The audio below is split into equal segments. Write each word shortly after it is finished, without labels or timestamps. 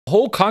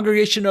whole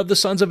congregation of the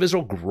sons of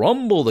Israel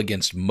grumbled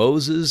against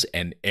Moses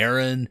and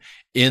Aaron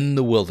in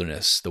the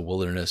wilderness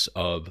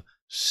of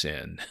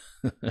sin.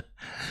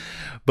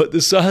 But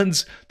the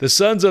sons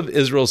of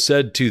Israel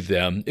said to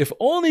them, if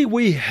only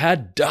we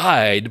had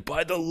died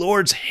by the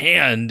Lord's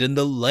hand in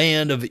the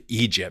land of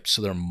Egypt.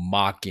 So they're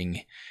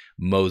mocking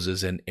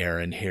Moses and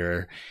Aaron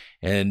here.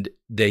 And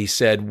they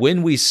said,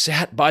 when we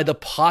sat by the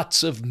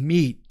pots of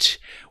meat,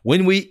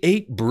 when we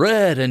ate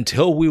bread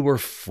until we were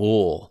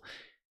full.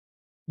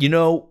 You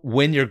know,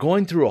 when you're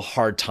going through a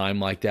hard time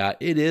like that,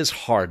 it is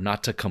hard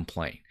not to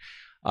complain.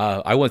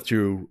 I went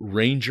through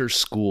Ranger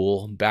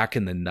School back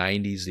in the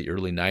 90s, the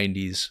early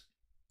 90s,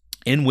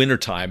 in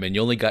wintertime, and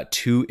you only got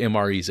 2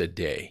 MREs a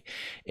day.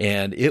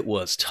 And it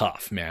was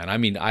tough, man. I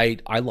mean,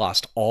 I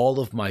lost all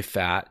of my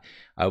fat.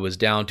 I was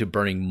down to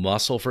burning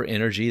muscle for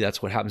energy.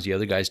 That's what happens to the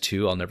other guys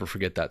too. I'll never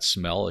forget that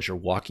smell as you're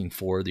walking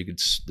forward.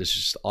 This is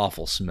just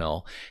awful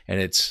smell.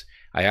 And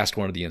I asked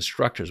one of the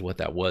instructors what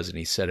that was, and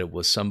he said it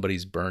was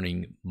somebody's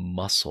burning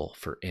muscle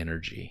for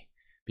energy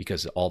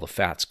because all the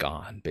fat's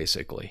gone,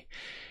 basically.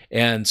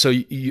 And so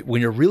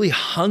when you're really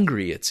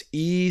hungry, it's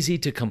easy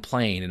to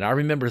complain. And I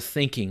remember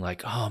thinking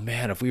like, oh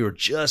man, if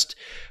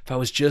I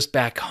was just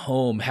back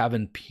home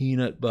having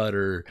peanut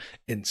butter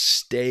and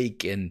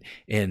steak and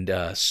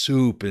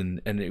soup,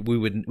 and we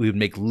would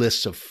make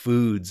lists of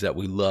foods that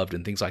we loved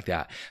and things like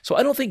that. So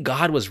I don't think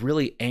God was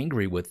really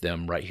angry with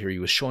them right here. He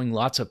was showing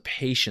lots of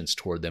patience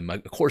toward them.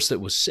 Of course, it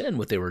was sin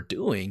what they were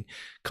doing,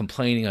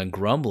 complaining and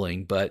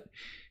grumbling, but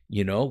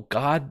you know,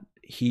 God,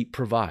 he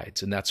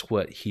provides, and that's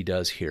what he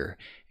does here.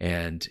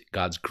 And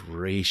God's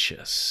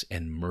gracious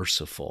and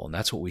merciful, and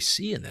that's what we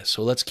see in this.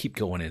 So let's keep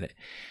going in it.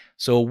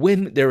 So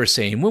when they were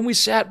saying, when we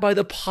sat by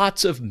the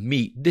pots of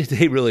meat, did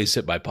they really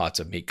sit by pots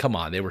of meat? Come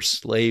on, they were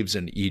slaves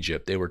in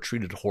Egypt. They were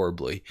treated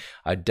horribly.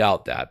 I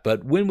doubt that.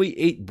 But when we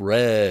ate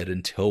bread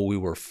until we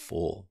were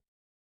full.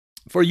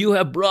 For you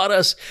have brought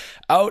us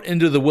out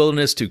into the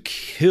wilderness to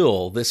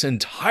kill this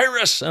entire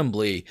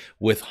assembly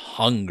with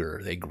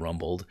hunger, they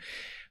grumbled.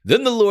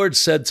 Then the Lord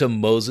said to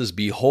Moses,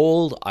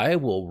 behold, I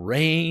will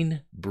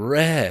rain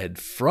bread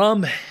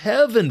from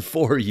heaven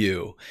for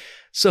you.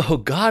 So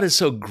God is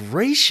so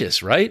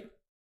gracious, right?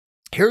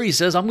 Here he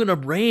says, I'm going to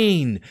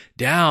rain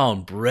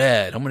down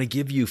bread. I'm going to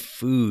give you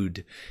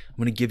food. I'm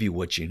going to give you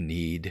what you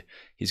need.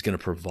 He's going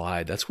to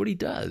provide. That's what he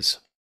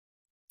does.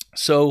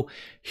 So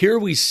here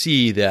we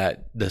see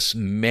that this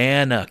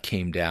manna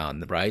came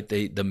down, right?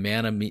 The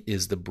manna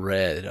is the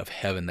bread of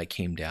heaven that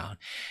came down.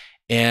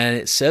 And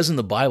it says in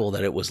the Bible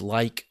that it was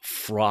like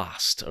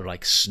frost or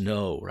like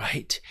snow,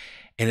 right?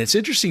 And it's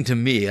interesting to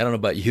me, I don't know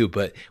about you,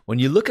 but when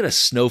you look at a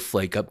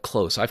snowflake up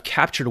close, I've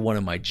captured one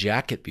in my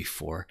jacket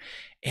before,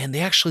 and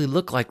they actually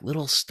look like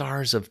little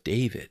stars of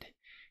David.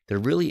 They're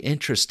really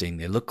interesting.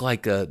 They look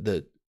like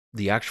the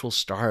actual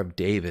Star of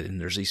David, and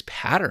there's these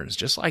patterns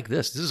just like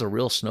this. This is a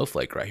real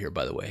snowflake right here,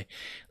 by the way.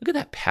 Look at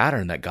that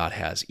pattern that God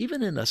has,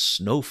 even in a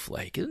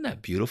snowflake. Isn't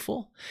that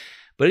beautiful?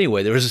 But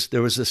anyway, there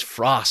was this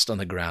frost on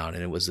the ground,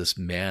 and it was this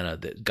manna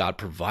that God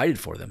provided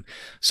for them.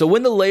 So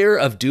when the layer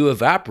of dew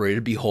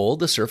evaporated, behold,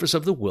 the surface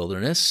of the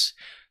wilderness,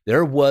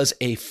 there was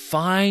a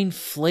fine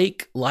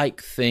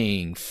flake-like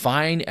thing,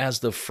 fine as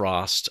the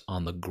frost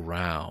on the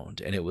ground,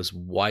 and it was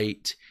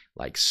white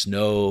like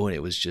snow, and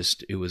it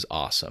was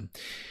awesome.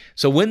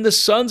 So when the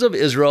sons of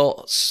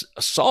Israel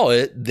saw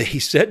it, they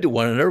said to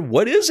one another,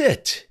 what is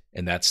it?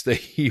 And that's the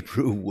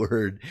Hebrew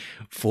word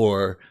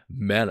for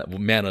manna.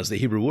 Manna is the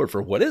Hebrew word for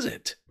what is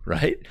it,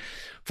 right?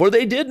 For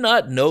they did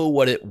not know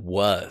what it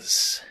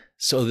was.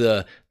 So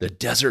the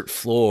desert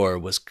floor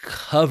was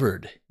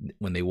covered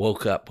when they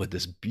woke up with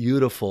this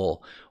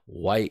beautiful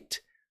white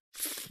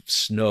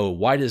snow,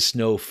 white as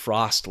snow,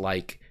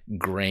 frost-like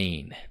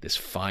grain, this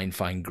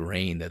fine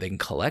grain that they can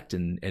collect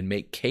and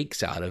make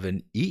cakes out of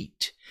and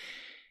eat.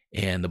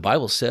 And the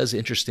Bible says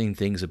interesting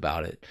things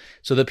about it.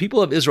 So the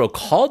people of Israel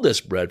called this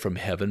bread from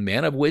heaven,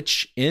 manna,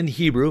 which in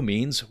Hebrew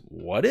means,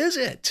 what is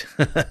it?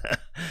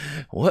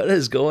 What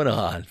is going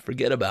on?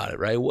 Forget about it,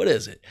 right? What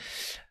is it?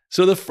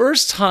 So the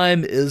first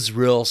time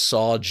Israel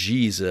saw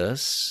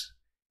Jesus,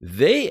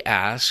 they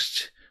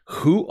asked,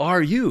 who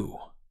are you?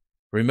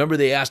 Remember,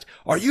 they asked,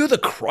 are you the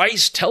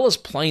Christ? Tell us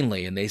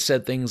plainly. And they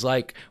said things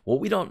like, well,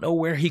 we don't know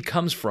where he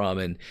comes from.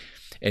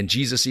 And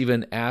Jesus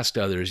even asked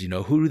others,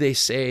 who do they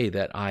say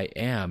that I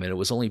am? And it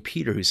was only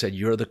Peter who said,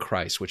 you're the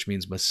Christ, which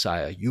means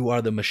Messiah. You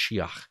are the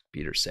Mashiach,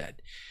 Peter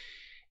said.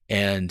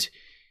 And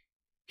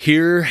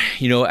here,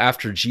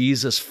 after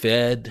Jesus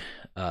fed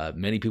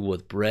many people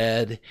with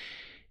bread,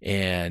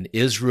 and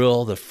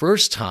Israel, the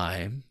first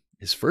time,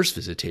 his first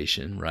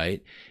visitation,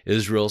 right?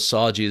 Israel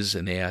saw Jesus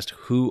and they asked,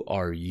 who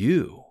are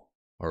you?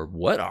 Or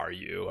what are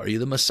you? Are you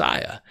the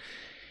Messiah?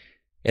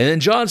 And in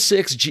John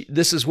 6,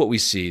 this is what we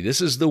see.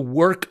 This is the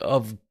work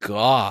of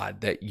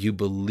God, that you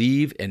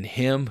believe in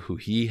him who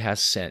he has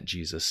sent,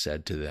 Jesus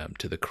said to them,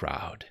 to the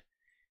crowd.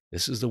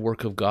 This is the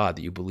work of God,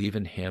 that you believe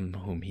in him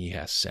whom he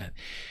has sent.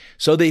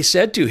 So they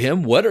said to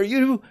him, what are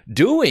you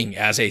doing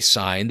as a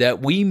sign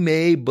that we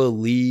may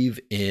believe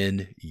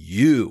in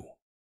you?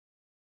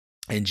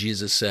 And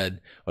Jesus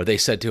said, or they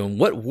said to him,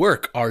 "What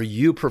work are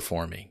you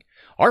performing?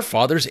 Our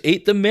fathers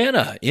ate the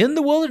manna in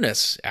the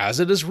wilderness, as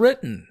it is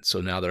written."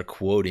 So now they're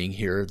quoting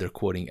here, they're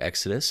quoting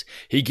Exodus.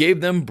 "He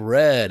gave them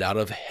bread out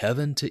of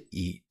heaven to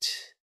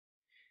eat."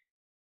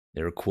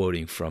 They were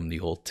quoting from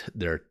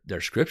their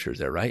scriptures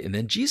there, right? And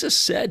then Jesus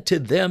said to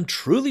them,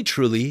 "Truly,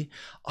 truly,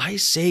 I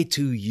say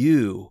to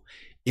you,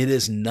 it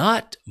is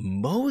not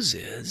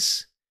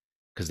Moses,"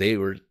 because they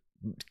were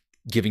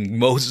giving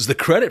Moses the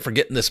credit for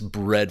getting this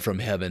bread from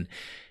heaven.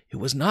 "It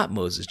was not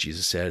Moses,"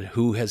 Jesus said,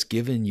 "who has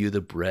given you the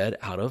bread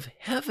out of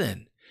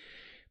heaven,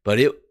 but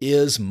it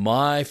is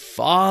my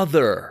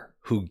Father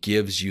who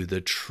gives you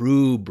the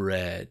true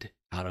bread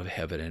out of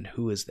heaven." And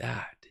who is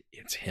that?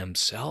 It's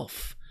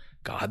himself,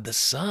 God the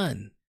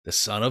Son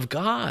of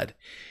God.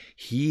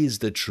 He's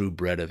the true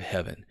bread of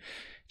heaven.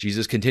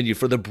 Jesus continued,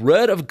 "For the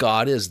bread of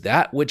God is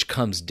that which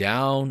comes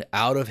down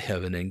out of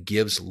heaven and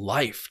gives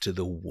life to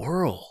the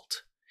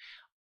world.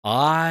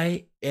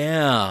 I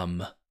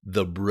am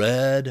the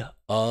bread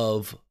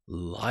of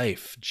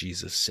life,"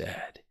 Jesus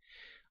said.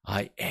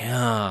 I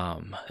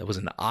am. It was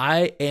an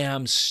I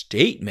am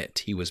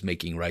statement he was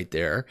making right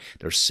there.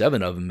 There's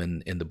 7 of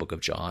them in the book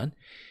of John.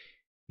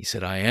 He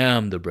said, "I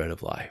am the bread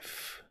of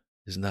life."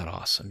 Isn't that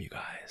awesome, you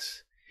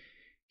guys?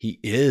 He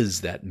is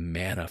that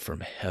manna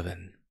from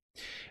heaven.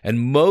 And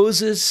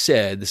Moses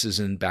said, this is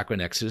back in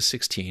Exodus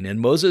 16, and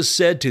Moses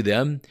said to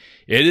them,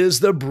 "It is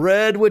the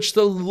bread which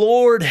the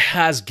Lord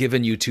has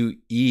given you to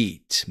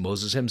eat."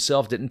 Moses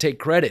himself didn't take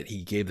credit.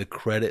 He gave the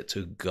credit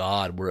to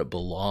God where it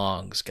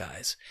belongs,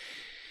 guys.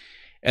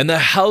 "And the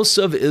house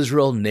of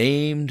Israel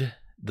named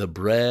the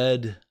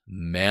bread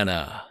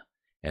manna,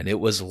 and it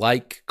was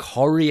like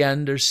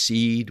coriander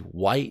seed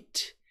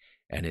white,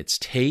 and its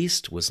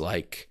taste was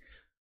like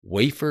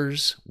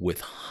wafers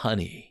with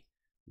honey."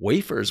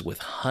 Wafers with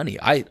honey.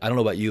 I don't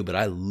know about you, but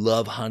I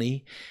love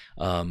honey.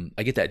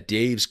 I get that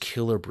Dave's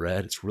Killer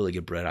bread. It's really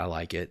good bread. I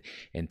like it.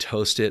 And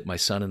toast it. My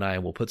son and I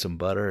will put some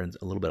butter and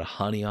a little bit of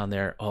honey on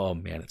there. Oh,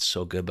 man, it's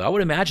so good. But I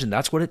would imagine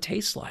that's what it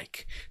tastes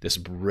like, this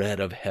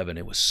bread of heaven.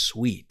 It was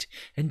sweet.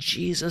 And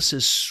Jesus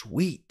is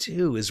sweet,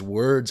 too. His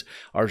words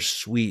are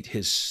sweet.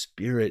 His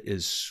spirit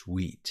is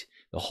sweet.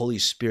 The Holy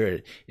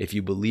Spirit, if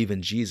you believe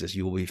in Jesus,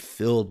 you will be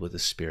filled with the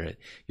Spirit.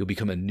 You'll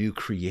become a new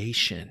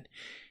creation.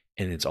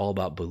 And it's all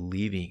about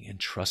believing and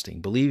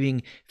trusting.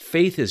 Believing,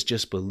 faith is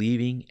just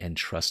believing and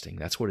trusting.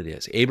 That's what it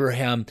is.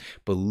 Abraham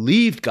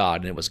believed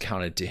God and it was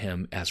counted to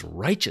him as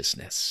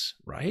righteousness,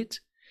 right?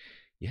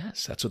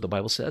 Yes, that's what the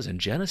Bible says in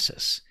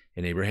Genesis.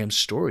 In Abraham's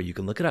story, you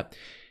can look it up.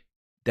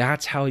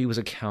 That's how he was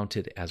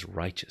accounted as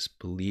righteous,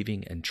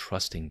 believing and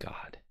trusting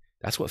God.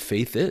 That's what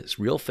faith is,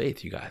 real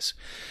faith, you guys.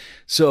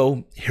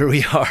 So here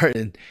we are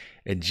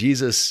in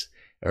Jesus,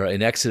 or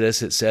in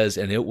Exodus, it says,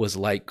 and it was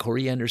like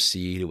coriander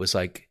seed. It was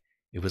like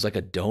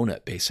a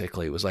donut,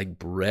 basically. It was like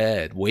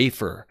bread,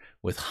 wafer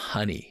with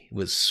honey. It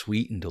was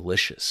sweet and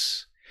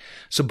delicious.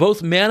 So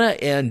both manna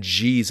and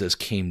Jesus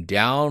came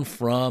down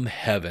from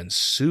heaven.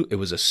 It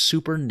was a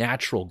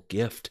supernatural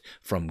gift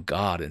from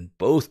God in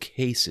both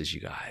cases, you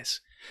guys.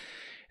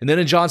 And then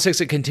in John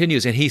 6, it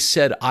continues, and he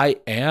said, "I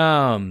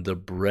am the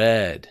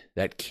bread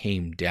that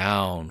came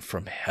down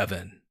from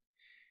heaven."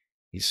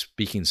 He's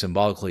speaking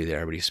symbolically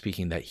there, but he's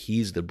speaking that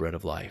he's the bread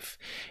of life.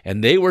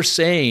 And they were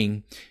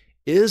saying,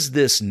 "Is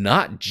this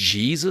not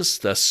Jesus,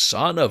 the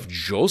son of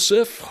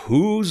Joseph,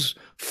 whose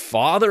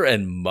father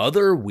and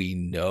mother we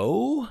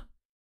know?"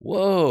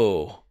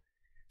 Whoa.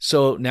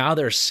 So now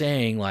they're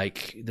saying,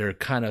 whatever,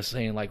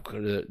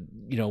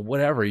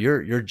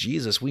 you're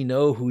Jesus. We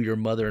know who your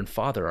mother and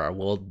father are.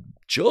 Well,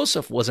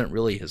 Joseph wasn't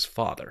really his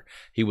father.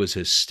 He was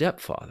his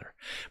stepfather.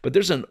 But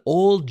there's an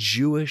old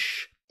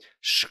Jewish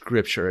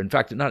scripture. In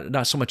fact,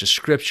 not so much a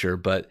scripture,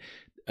 but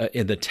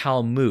in the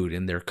Talmud,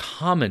 in their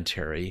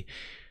commentary,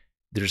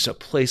 there's a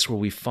place where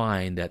we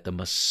find that the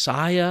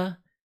Messiah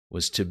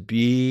was to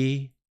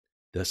be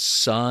the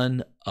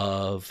son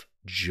of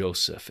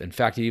Joseph. In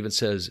fact, it even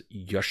says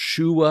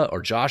Joshua,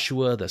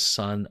 the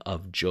son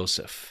of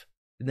Joseph.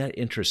 Isn't that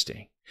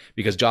interesting?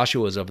 Because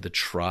Joshua was of the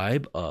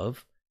tribe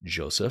of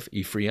Joseph.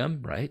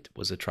 Ephraim, right,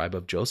 was a tribe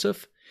of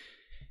Joseph.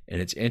 And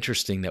it's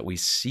interesting that we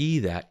see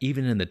that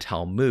even in the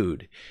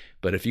Talmud.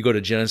 But if you go to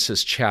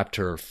Genesis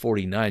chapter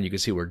 49, you can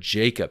see where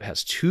Jacob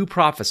has 2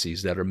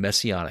 prophecies that are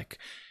messianic.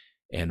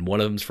 And one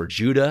of them is for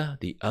Judah.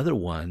 The other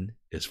one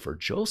is for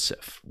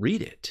Joseph.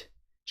 Read it.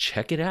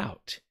 Check it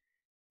out.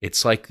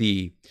 It's like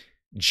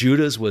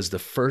Judah's was the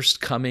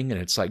first coming,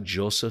 and it's like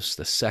Joseph's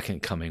the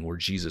second coming, where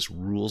Jesus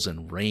rules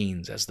and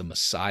reigns as the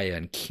Messiah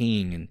and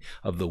King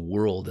of the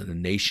world and the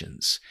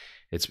nations.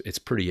 It's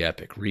pretty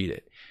epic. Read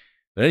it.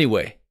 But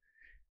anyway,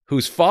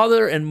 whose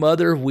father and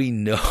mother we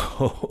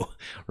know,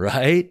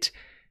 right?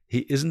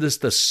 Isn't this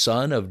the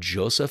son of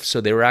Joseph? So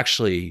they were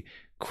actually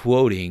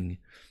quoting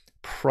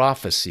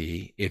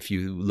prophecy if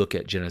you look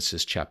at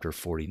Genesis chapter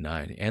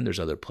 49, and there's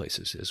other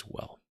places as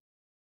well.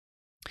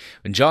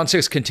 And John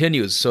 6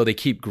 continues, so they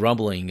keep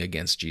grumbling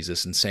against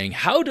Jesus and saying,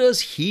 "How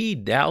does he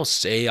now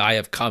say, 'I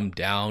have come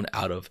down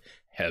out of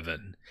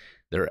heaven'?"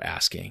 They're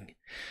asking.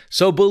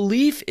 So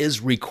belief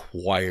is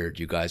required,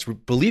 you guys.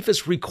 Belief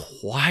is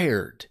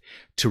required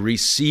to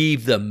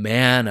receive the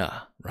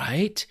manna,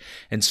 right?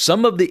 And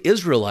some of the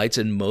Israelites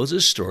in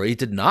Moses' story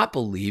did not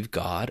believe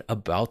God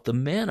about the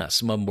manna.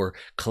 Some of them were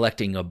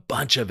collecting a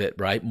bunch of it,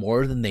 right?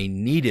 More than they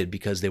needed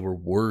because they were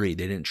worried.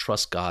 They didn't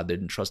trust God. They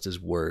didn't trust his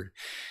word.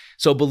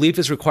 So belief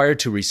is required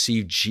to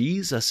receive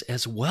Jesus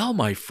as well,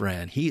 my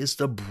friend. He is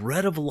the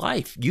bread of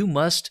life. You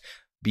must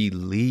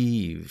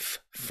believe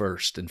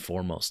first and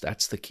foremost.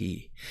 That's the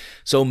key.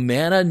 So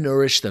manna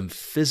nourished them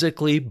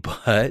physically,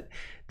 but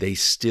they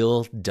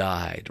still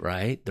died,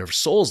 right? Their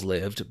souls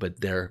lived,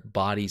 but their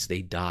bodies,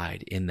 they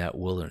died in that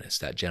wilderness,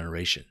 that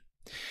generation.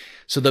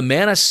 So the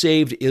manna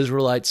saved the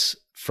Israelites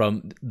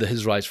from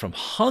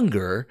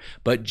hunger,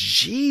 but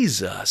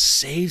Jesus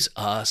saves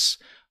us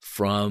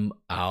from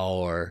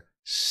our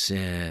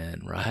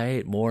sin,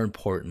 right? More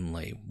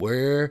importantly,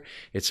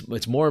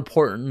 it's more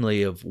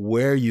importantly of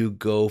where you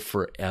go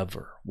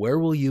forever. Where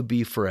will you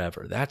be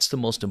forever? That's the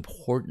most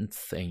important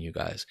thing, you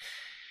guys.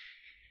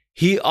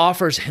 He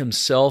offers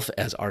himself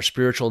as our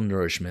spiritual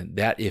nourishment,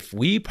 that if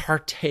we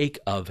partake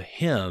of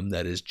him,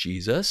 that is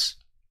Jesus,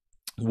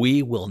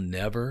 we will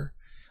never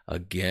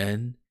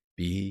again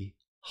be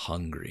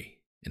hungry.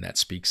 And that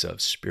speaks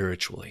of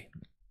spiritually.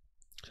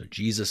 So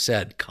Jesus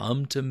said,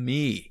 "Come to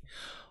me,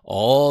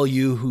 all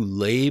you who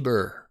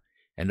labor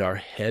and are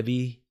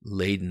heavy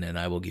laden, and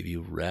I will give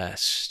you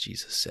rest,"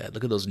 Jesus said.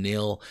 Look at those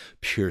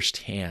nail-pierced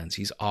hands.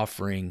 He's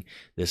offering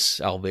this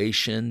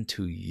salvation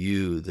to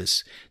you,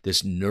 this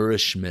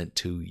nourishment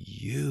to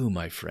you,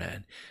 my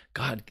friend.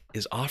 God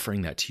is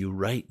offering that to you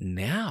right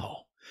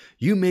now.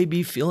 You may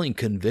be feeling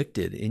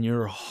convicted in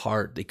your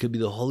heart. It could be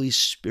the Holy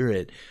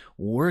Spirit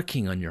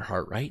working on your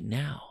heart right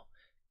now,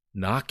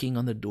 knocking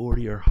on the door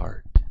to your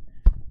heart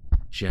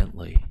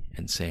gently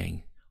and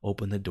saying,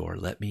 "Open the door,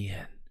 let me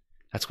in."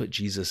 That's what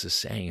Jesus is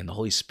saying, and the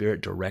Holy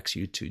Spirit directs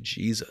you to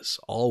Jesus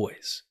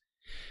always.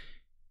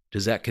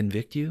 Does that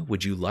convict you?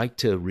 Would you like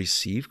to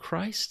receive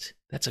Christ?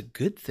 That's a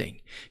good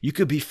thing. You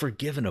could be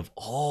forgiven of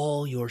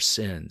all your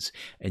sins,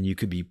 and you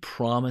could be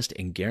promised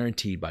and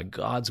guaranteed by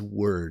God's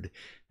word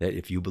that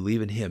if you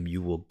believe in him,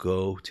 you will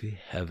go to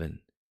heaven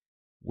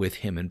with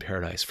him in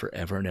paradise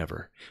forever and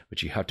ever.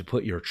 But you have to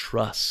put your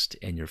trust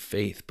and your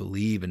faith,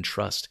 believe and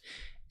trust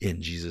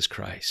in Jesus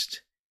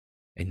Christ,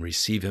 and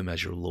receive him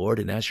as your Lord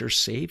and as your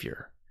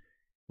Savior.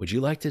 Would you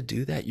like to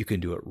do that? You can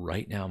do it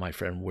right now, my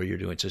friend, where you're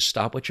doing. So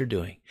stop what you're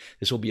doing.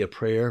 This will be a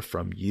prayer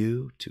from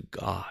you to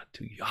God,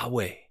 to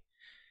Yahweh,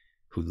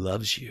 who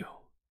loves you.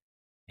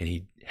 And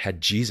he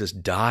had Jesus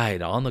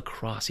died on the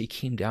cross. He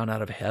came down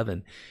out of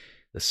heaven,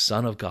 the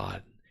Son of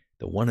God,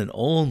 the one and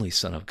only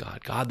Son of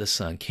God, God the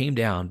Son, came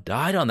down,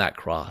 died on that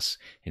cross,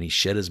 and he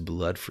shed his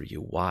blood for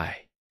you.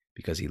 Why?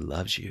 Because he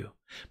loves you.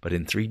 But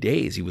in 3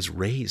 days, he was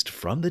raised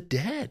from the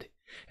dead.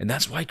 And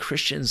that's why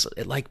Christians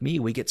like me,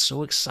 we get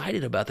so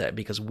excited about that,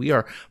 because we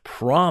are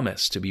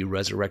promised to be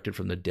resurrected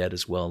from the dead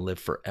as well and live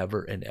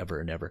forever and ever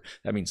and ever.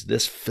 That means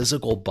this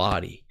physical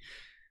body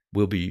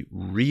will be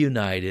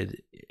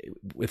reunited.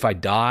 If I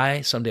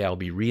die, someday I'll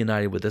be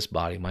reunited with this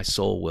body. My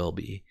soul will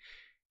be,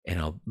 and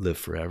I'll live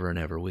forever and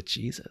ever with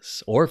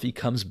Jesus. Or if he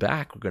comes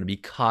back, we're going to be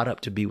caught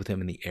up to be with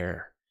him in the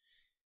air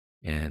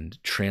and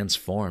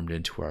transformed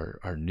into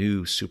our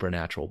new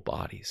supernatural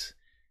bodies.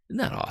 Isn't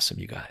that awesome,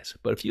 you guys?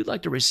 But if you'd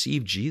like to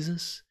receive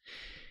Jesus,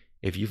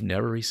 if you've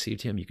never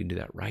received him, you can do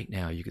that right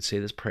now. You could say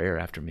this prayer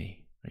after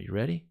me. Are you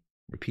ready?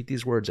 Repeat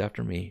these words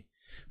after me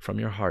from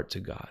your heart to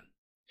God.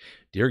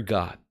 Dear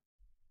God,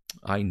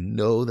 I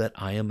know that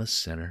I am a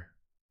sinner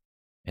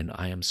and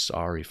I am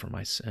sorry for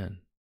my sin.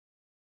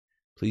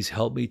 Please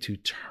help me to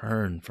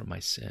turn from my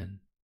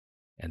sin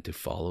and to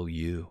follow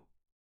you.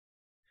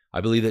 I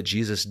believe that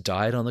Jesus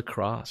died on the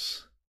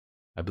cross.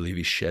 I believe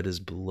he shed his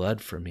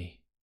blood for me.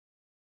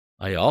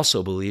 I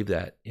also believe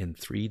that in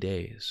 3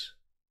 days,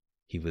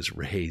 he was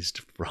raised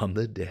from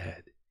the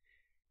dead,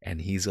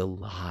 and he's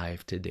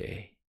alive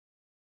today.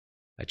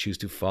 I choose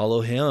to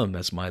follow him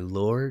as my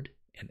Lord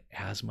and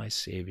as my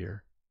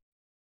Savior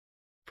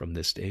from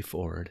this day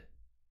forward.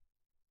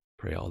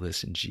 Pray all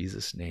this in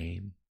Jesus'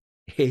 name.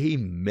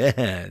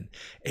 Amen.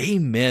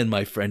 Amen,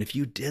 my friend. If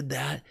you did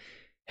that,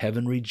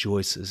 heaven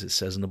rejoices, it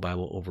says in the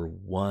Bible, over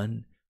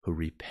one who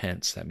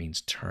repents. That means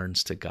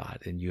turns to God,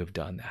 and you have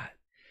done that.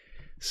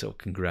 So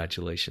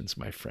congratulations,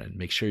 my friend.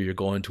 Make sure you're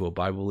going to a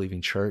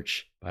Bible-believing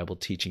church,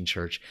 Bible-teaching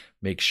church.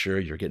 Make sure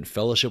you're getting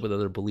fellowship with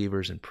other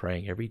believers and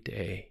praying every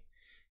day.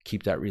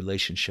 Keep that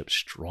relationship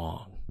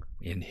strong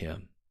in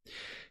him.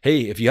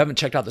 Hey, if you haven't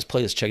checked out this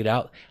playlist, check it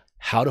out.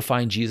 How to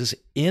Find Jesus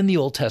in the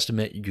Old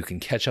Testament. You can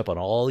catch up on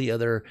all the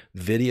other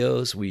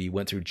videos. We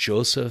went through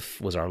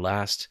Joseph, was our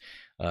last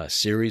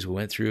series we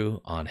went through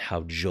on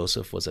how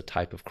Joseph was a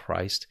type of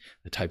Christ,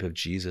 the type of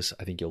Jesus.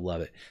 I think you'll love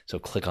it. So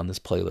click on this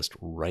playlist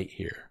right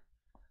here.